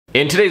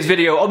In today's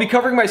video, I'll be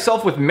covering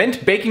myself with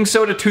mint baking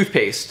soda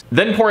toothpaste,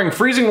 then pouring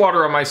freezing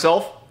water on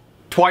myself,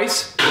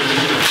 twice,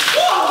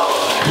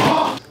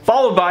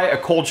 followed by a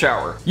cold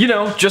shower. You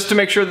know, just to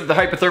make sure that the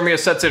hypothermia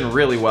sets in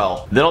really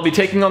well. Then I'll be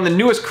taking on the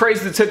newest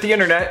craze that's hit the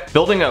internet,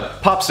 building a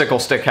popsicle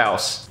stick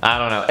house. I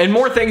don't know. And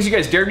more things you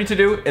guys dared me to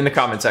do in the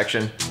comment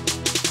section.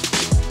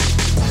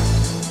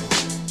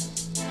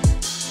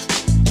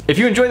 If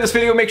you enjoyed this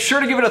video, make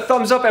sure to give it a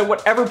thumbs up at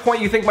whatever point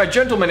you think my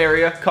gentleman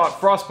area caught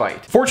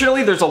frostbite.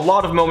 Fortunately, there's a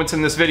lot of moments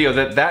in this video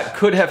that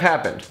could have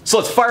happened. So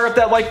let's fire up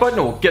that like button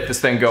and we'll get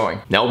this thing going.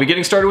 Now we'll be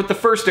getting started with the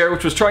first dare,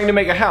 which was trying to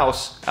make a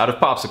house out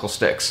of popsicle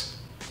sticks.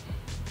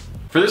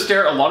 For this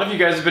dare, a lot of you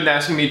guys have been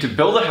asking me to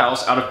build a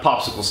house out of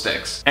popsicle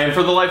sticks. And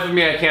for the life of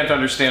me, I can't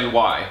understand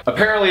why.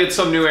 Apparently it's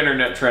some new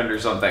internet trend or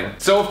something.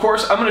 So of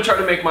course, I'm gonna try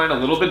to make mine a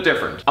little bit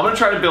different. I'm gonna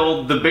try to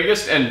build the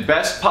biggest and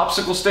best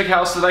popsicle stick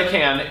house that I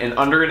can in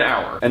under an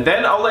hour. And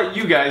then I'll let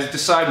you guys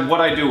decide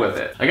what I do with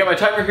it. I got my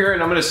timer here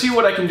and I'm gonna see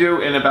what I can do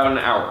in about an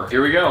hour.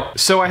 Here we go.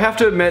 So I have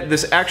to admit,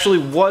 this actually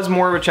was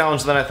more of a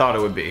challenge than I thought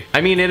it would be.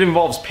 I mean, it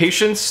involves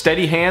patience,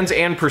 steady hands,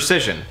 and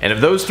precision. And of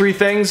those three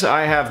things,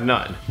 I have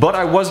none. But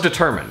I was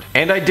determined.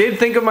 And I did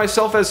think of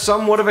myself as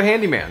somewhat of a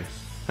handyman.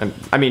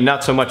 I mean,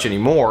 not so much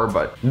anymore,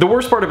 but the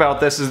worst part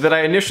about this is that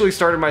I initially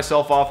started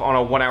myself off on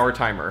a 1-hour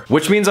timer,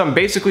 which means I'm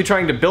basically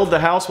trying to build the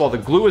house while the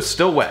glue is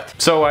still wet.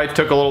 So I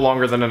took a little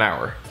longer than an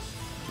hour.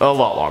 A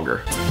lot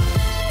longer.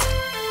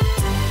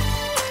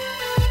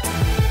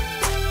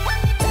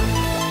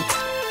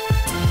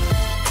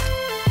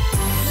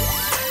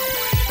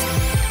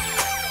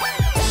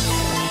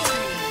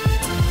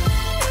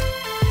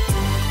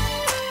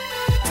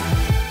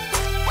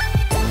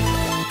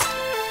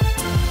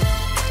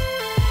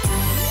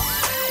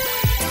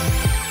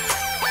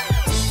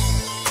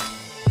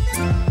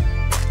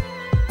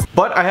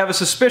 But I have a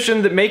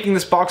suspicion that making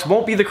this box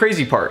won't be the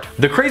crazy part.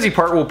 The crazy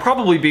part will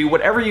probably be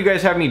whatever you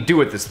guys have me do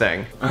with this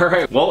thing.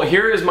 Alright, well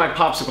here is my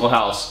popsicle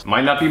house.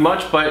 Might not be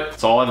much, but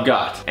it's all I've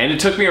got. And it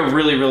took me a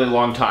really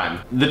long time.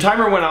 The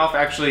timer went off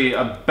actually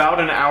about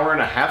an hour and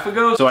a half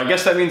ago, so I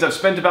guess that means I've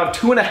spent about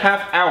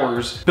 2.5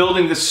 hours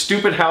building this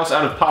stupid house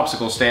out of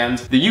popsicle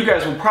stands that you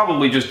guys will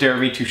probably just dare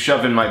me to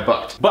shove in my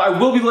butt. But I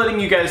will be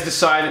letting you guys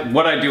decide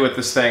what I do with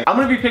this thing. I'm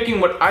gonna be picking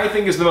what I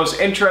think is the most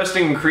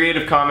interesting and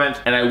creative comment,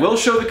 and I will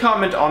show the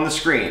comment on the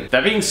screen.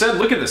 That being said,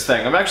 look at this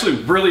thing. I'm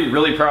actually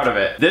really proud of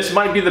it. This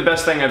might be the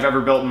best thing I've ever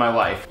built in my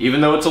life.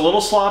 Even though it's a little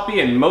sloppy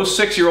and most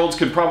 6-year-olds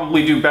could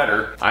probably do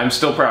better, I'm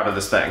still proud of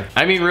this thing.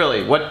 I mean,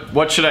 really,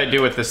 what should I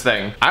do with this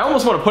thing? I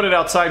almost want to put it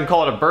outside and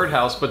call it a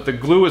birdhouse, but the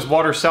glue is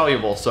water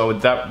soluble, so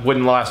that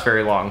wouldn't last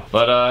very long.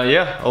 But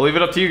yeah, I'll leave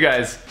it up to you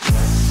guys.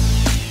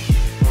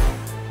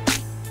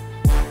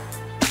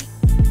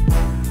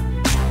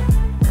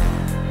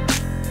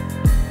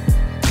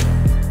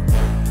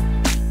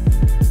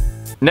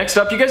 Next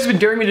up, you guys have been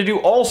daring me to do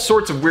all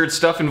sorts of weird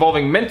stuff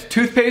involving mint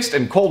toothpaste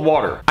and cold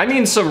water. I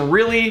mean some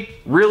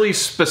really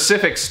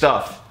specific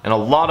stuff, and a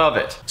lot of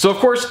it. So of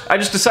course, I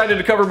just decided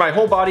to cover my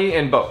whole body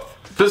in both.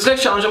 For this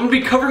next challenge, I'm going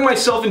to be covering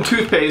myself in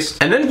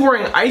toothpaste and then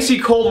pouring icy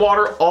cold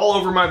water all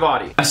over my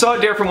body. I saw a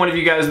dare from one of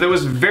you guys that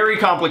was very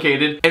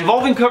complicated,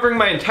 involving covering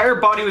my entire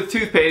body with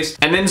toothpaste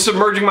and then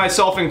submerging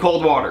myself in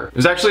cold water. It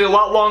was actually a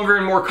lot longer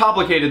and more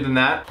complicated than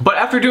that, but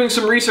after doing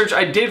some research,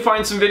 I did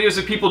find some videos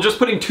of people just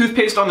putting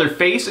toothpaste on their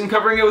face and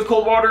covering it with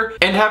cold water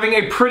and having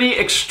a pretty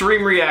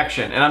extreme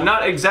reaction, and I'm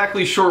not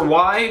exactly sure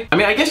why. I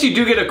mean, I guess you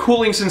do get a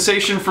cooling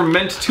sensation from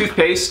mint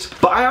toothpaste,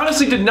 but I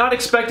honestly did not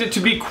expect it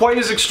to be quite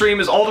as extreme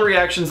as all the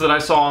reactions that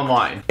I saw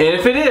online. And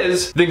if it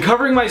is, then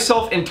covering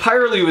myself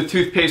entirely with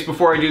toothpaste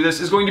before I do this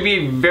is going to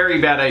be a very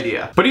bad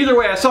idea. But either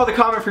way, I saw the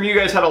comment from you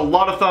guys had a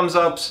lot of thumbs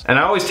ups, and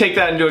I always take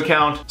that into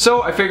account,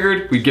 so I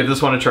figured we'd give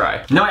this one a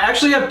try. Now I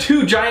actually have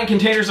 2 giant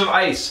containers of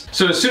ice,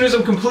 so as soon as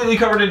I'm completely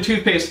covered in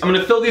toothpaste, I'm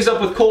gonna fill these up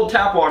with cold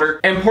tap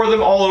water and pour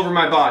them all over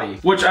my body,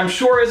 which I'm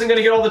sure isn't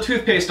gonna get all the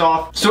toothpaste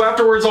off, so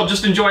afterwards I'll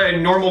just enjoy a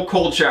normal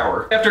cold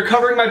shower. After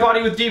covering my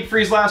body with deep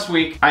freeze last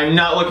week, I'm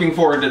not looking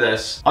forward to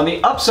this. On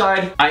the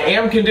upside, I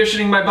am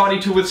conditioning my body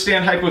to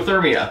withstand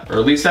hypothermia, or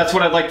at least that's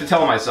what I'd like to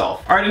tell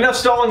myself. Alright, enough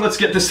stalling, let's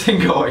get this thing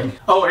going.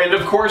 Oh, and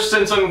of course,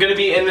 since I'm gonna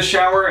be in the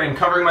shower and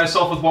covering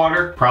myself with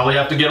water, probably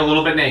have to get a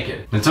little bit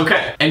naked. It's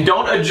okay. And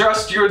don't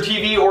adjust your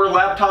TV or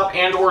laptop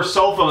and or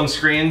cell phone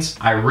screens.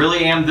 I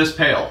really am this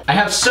pale. I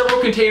have several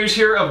containers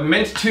here of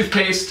mint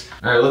toothpaste.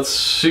 Alright, let's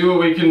see what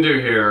we can do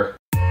here.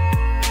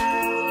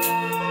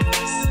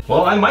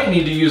 Well, I might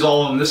need to use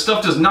all of them. This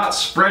stuff does not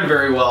spread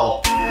very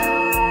well.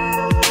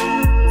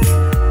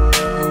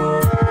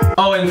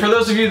 Oh, and for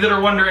those of you that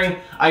are wondering,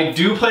 I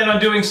do plan on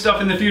doing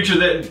stuff in the future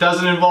that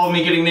doesn't involve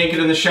me getting naked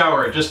in the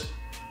shower. It just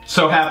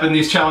so happened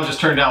these challenges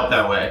turned out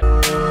that way.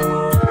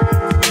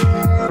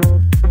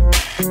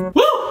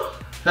 Woo!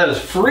 That is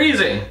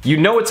freezing. You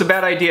know it's a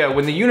bad idea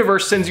when the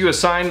universe sends you a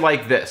sign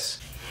like this.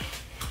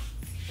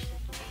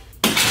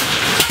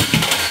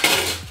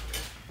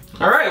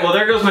 Alright, well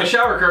there goes my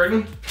shower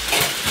curtain.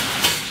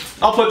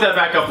 I'll put that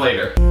back up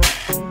later.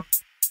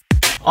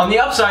 On the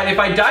upside, if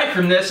I die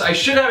from this, I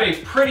should have a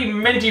pretty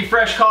minty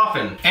fresh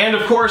coffin. And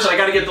of course, I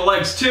gotta get the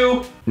legs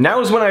too. Now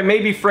is when I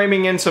may be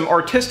framing in some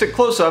artistic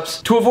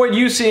close-ups to avoid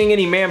you seeing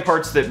any man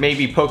parts that may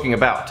be poking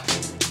about.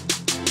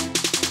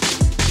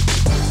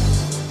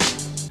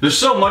 There's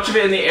so much of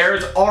it in the air,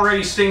 it's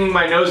already stinging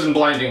my nose and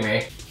blinding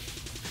me.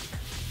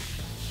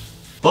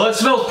 Well, it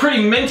smells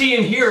pretty minty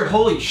in here,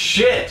 holy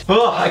shit.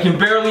 Ugh, I can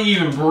barely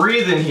even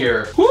breathe in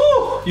here.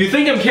 Woo! You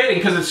think I'm kidding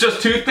because it's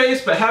just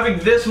toothpaste, but having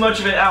this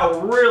much of it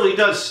out really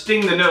does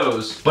sting the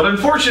nose. But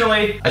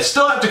unfortunately, I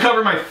still have to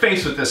cover my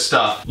face with this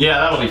stuff. Yeah,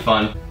 that'll be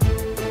fun.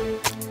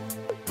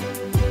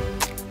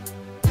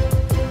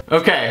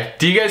 Okay,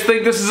 do you guys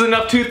think this is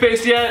enough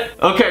toothpaste yet?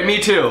 Okay, me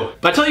too.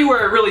 But I'll tell you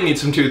where I really need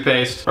some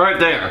toothpaste. Right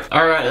there.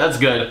 Alright, that's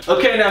good.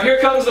 Okay, now here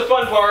comes the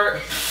fun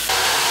part.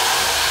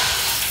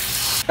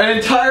 An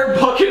entire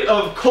bucket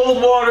of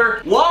cold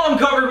water while I'm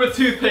covered with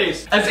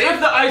toothpaste. As if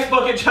the ice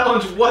bucket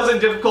challenge wasn't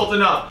difficult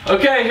enough.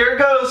 Okay, here it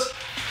goes.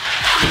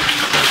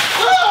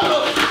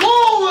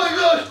 Oh my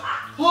gosh!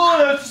 Oh,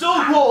 that's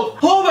so cold!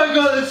 Oh my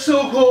god, it's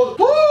so cold!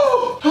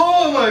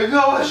 Oh my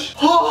gosh!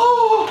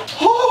 Oh,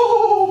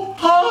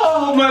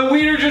 my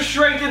wiener just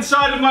shrank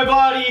inside of my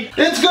body.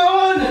 It's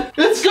gone!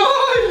 It's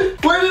gone!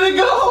 Where did it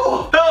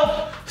go?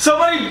 Help!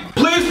 Somebody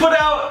please put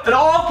out an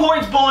all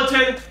points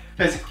bulletin.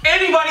 Has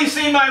anybody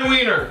seen my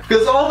wiener?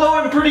 Because although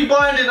I'm pretty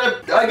blinded,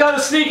 I got a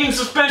sneaking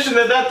suspicion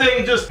that that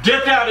thing just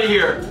dipped out of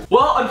here.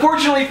 Well,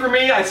 unfortunately for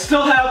me, I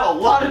still have a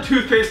lot of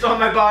toothpaste on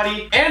my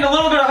body and a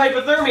little bit of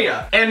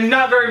hypothermia and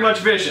not very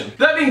much vision.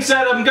 That being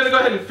said, I'm gonna go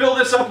ahead and fill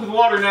this up with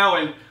water now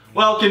and,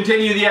 well,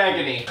 continue the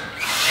agony.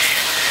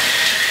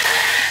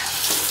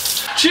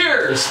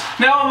 Cheers!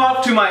 Now I'm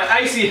off to my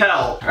icy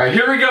hell. All right,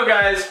 here we go,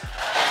 guys.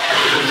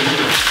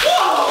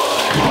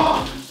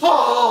 Whoa!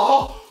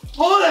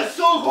 Oh, that's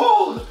so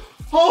cold!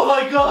 Oh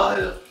my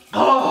god!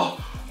 Oh,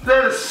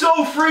 that is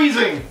so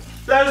freezing!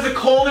 That is the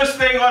coldest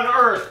thing on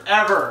earth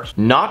ever.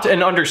 Not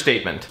an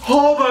understatement.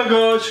 Oh my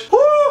gosh!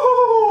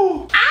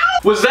 Woo! Ow!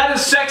 Was that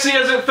as sexy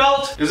as it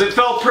felt? Because it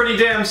felt pretty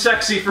damn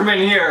sexy from in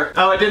here.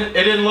 Oh, it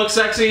didn't look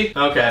sexy?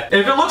 Okay.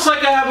 If it looks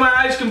like I have my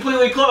eyes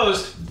completely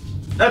closed,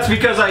 that's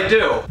because I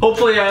do.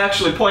 Hopefully I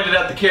actually pointed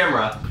at the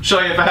camera. Show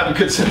you if I have a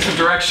good sense of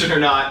direction or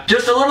not.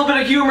 Just a little bit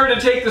of humor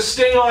to take the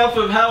sting off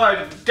of how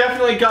I've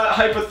definitely got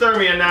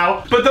hypothermia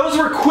now. But those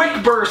were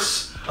quick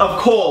bursts of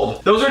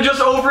cold. Those are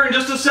just over in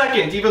just a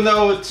second, even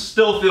though it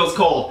still feels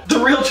cold. The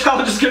real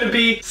challenge is gonna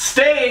be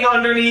staying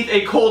underneath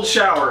a cold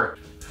shower.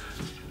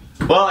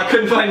 Well, I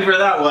couldn't find where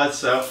that was,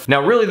 so.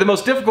 Now really the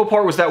most difficult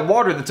part was that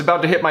water that's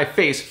about to hit my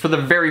face for the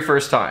very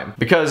first time.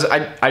 Because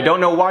I don't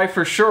know why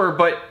for sure,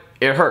 but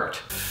it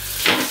hurt.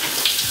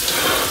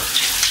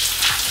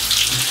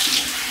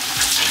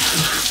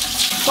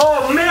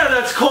 Oh man,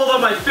 that's cold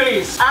on my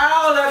face.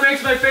 Ow, that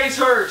makes my face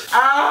hurt.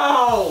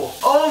 Ow!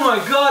 Oh my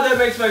god, that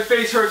makes my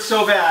face hurt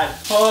so bad.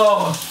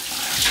 Oh.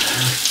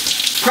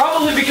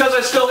 Probably because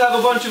I still have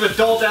a bunch of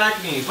adult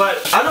acne,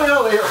 but I don't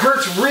know, it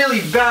hurts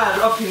really bad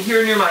up in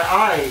here near my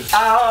eyes.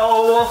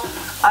 Ow!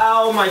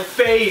 Ow, my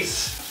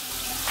face.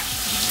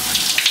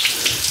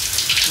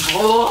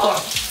 Oh,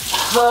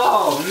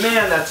 oh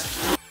man, that's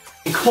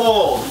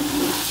cold.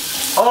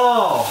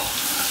 Oh.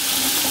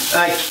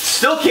 I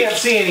still can't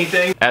see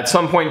anything. At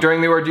some point during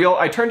the ordeal,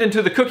 I turned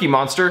into the Cookie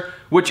Monster,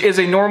 which is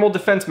a normal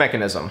defense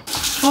mechanism.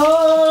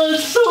 Oh,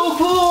 it's so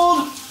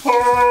cold!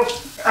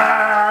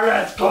 Oh,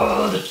 that's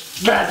cold.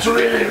 That's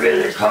really,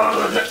 really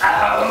cold.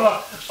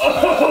 Ow!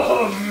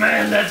 Oh,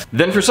 man, that's...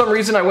 Then for some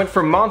reason, I went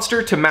from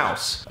monster to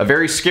mouse. A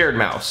very scared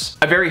mouse.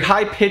 A very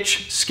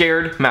high-pitched,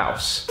 scared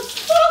mouse.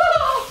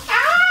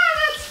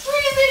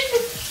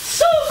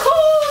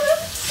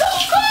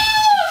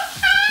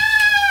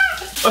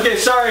 Okay,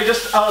 sorry,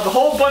 just the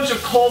whole bunch of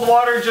cold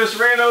water just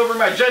ran over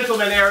my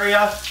gentleman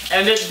area,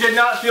 and it did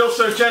not feel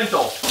so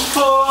gentle.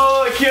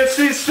 Oh, I can't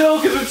stay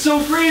still because it's so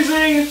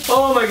freezing.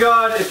 Oh my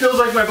god, it feels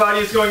like my body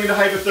is going into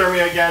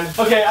hypothermia again.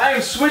 Okay, I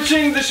am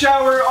switching the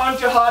shower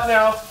onto hot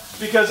now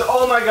because,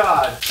 oh my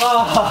god.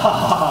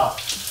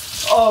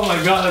 Oh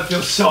my god, that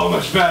feels so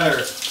much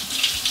better.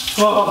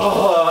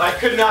 Oh, I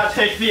could not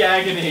take the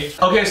agony.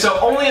 Okay, so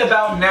only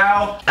about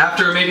now,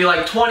 after maybe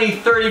like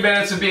 20-30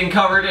 minutes of being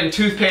covered in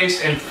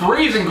toothpaste and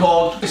freezing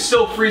cold, it's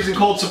still freezing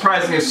cold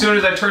surprisingly. As soon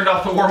as I turned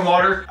off the warm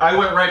water, I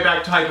went right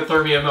back to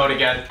hypothermia mode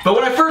again. But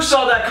when I first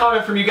saw that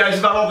comment from you guys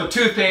about all the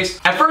toothpaste,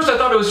 at first I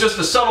thought it was just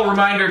a subtle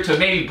reminder to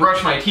maybe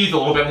brush my teeth a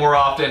little bit more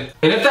often.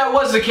 And if that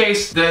was the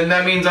case, then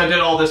that means I did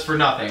all this for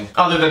nothing,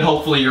 other than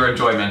hopefully your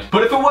enjoyment.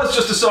 But if it was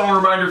just a subtle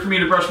reminder for me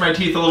to brush my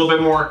teeth a little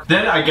bit more,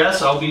 then I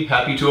guess I'll be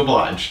happy to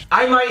oblige.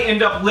 I might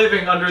end up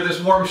living under this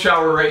warm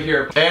shower right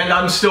here, and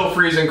I'm still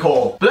freezing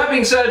cold. But that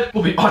being said,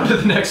 we'll be on to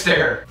the next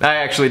air. I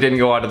actually didn't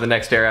go on to the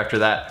next air after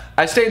that.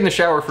 I stayed in the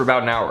shower for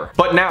about an hour.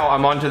 But now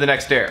I'm on to the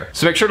next air.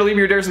 So make sure to leave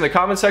your dares in the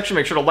comment section,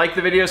 make sure to like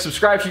the video,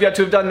 subscribe if you've got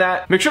to have done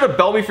that. Make sure to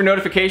bell me for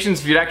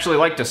notifications if you'd actually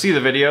like to see the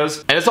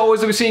videos. And as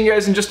always, I'll be seeing you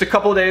guys in just a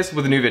couple of days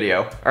with a new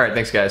video. Alright,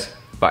 thanks guys.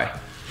 Bye.